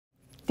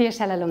Dear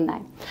Shell Alumni,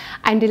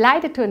 I'm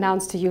delighted to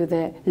announce to you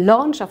the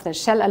launch of the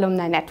Shell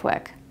Alumni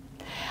Network.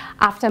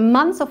 After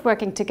months of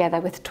working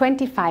together with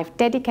 25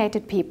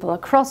 dedicated people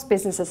across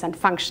businesses and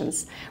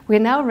functions, we're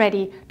now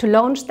ready to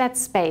launch that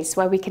space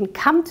where we can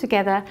come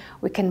together,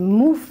 we can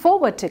move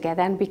forward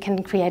together, and we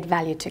can create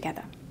value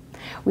together.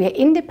 We are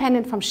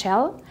independent from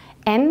Shell,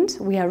 and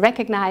we are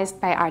recognized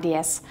by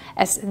RDS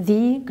as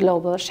the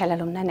global Shell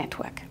Alumni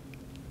Network.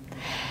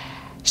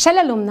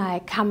 Shell alumni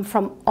come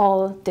from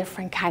all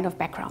different kind of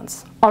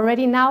backgrounds.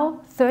 Already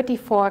now,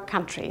 34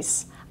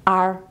 countries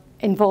are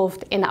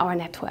involved in our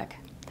network.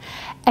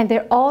 And they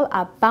all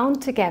are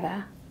bound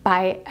together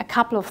by a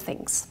couple of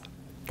things.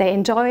 They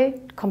enjoy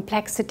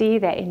complexity,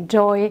 they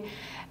enjoy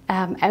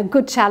a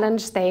good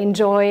challenge, they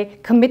enjoy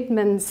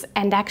commitments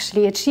and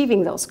actually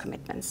achieving those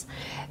commitments.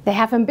 They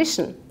have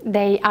ambition,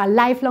 they are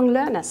lifelong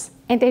learners,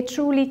 and they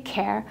truly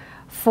care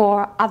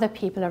for other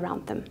people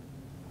around them.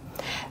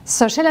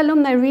 So Shell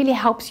Alumni really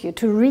helps you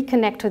to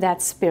reconnect to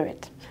that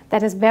spirit.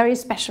 That is very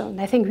special, and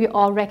I think we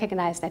all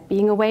recognize that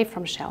being away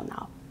from Shell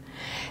now.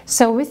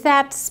 So with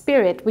that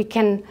spirit, we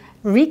can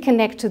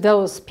reconnect to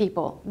those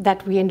people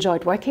that we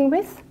enjoyed working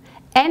with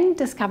and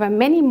discover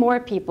many more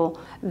people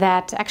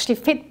that actually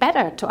fit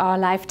better to our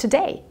life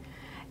today.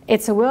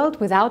 It's a world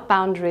without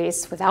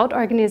boundaries, without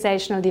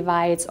organizational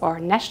divides or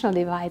national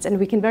divides, and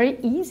we can very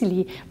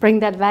easily bring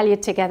that value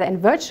together in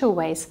virtual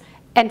ways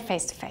and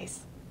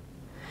face-to-face.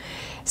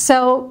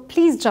 So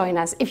please join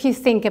us if you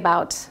think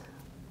about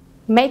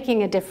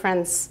making a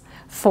difference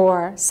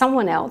for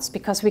someone else,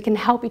 because we can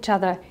help each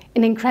other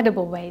in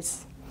incredible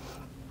ways.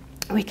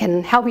 We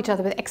can help each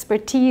other with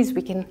expertise,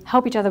 we can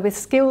help each other with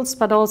skills,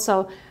 but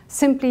also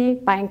simply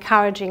by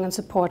encouraging and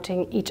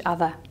supporting each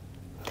other.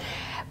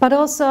 But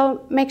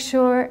also make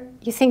sure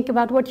you think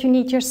about what you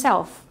need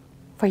yourself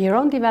for your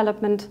own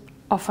development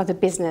or for the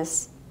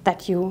business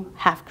that you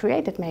have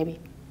created maybe.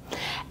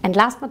 And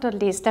last but not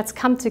least, let's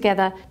come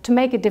together to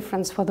make a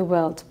difference for the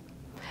world.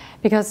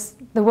 Because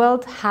the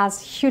world has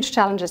huge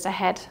challenges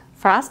ahead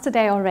for us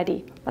today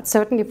already, but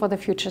certainly for the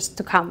futures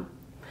to come.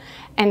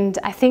 And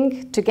I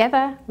think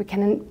together we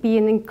can be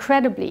an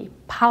incredibly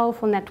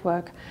powerful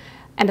network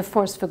and a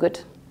force for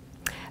good.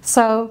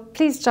 So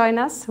please join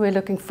us. We're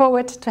looking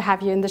forward to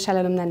have you in the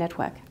Shell Alumni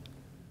Network.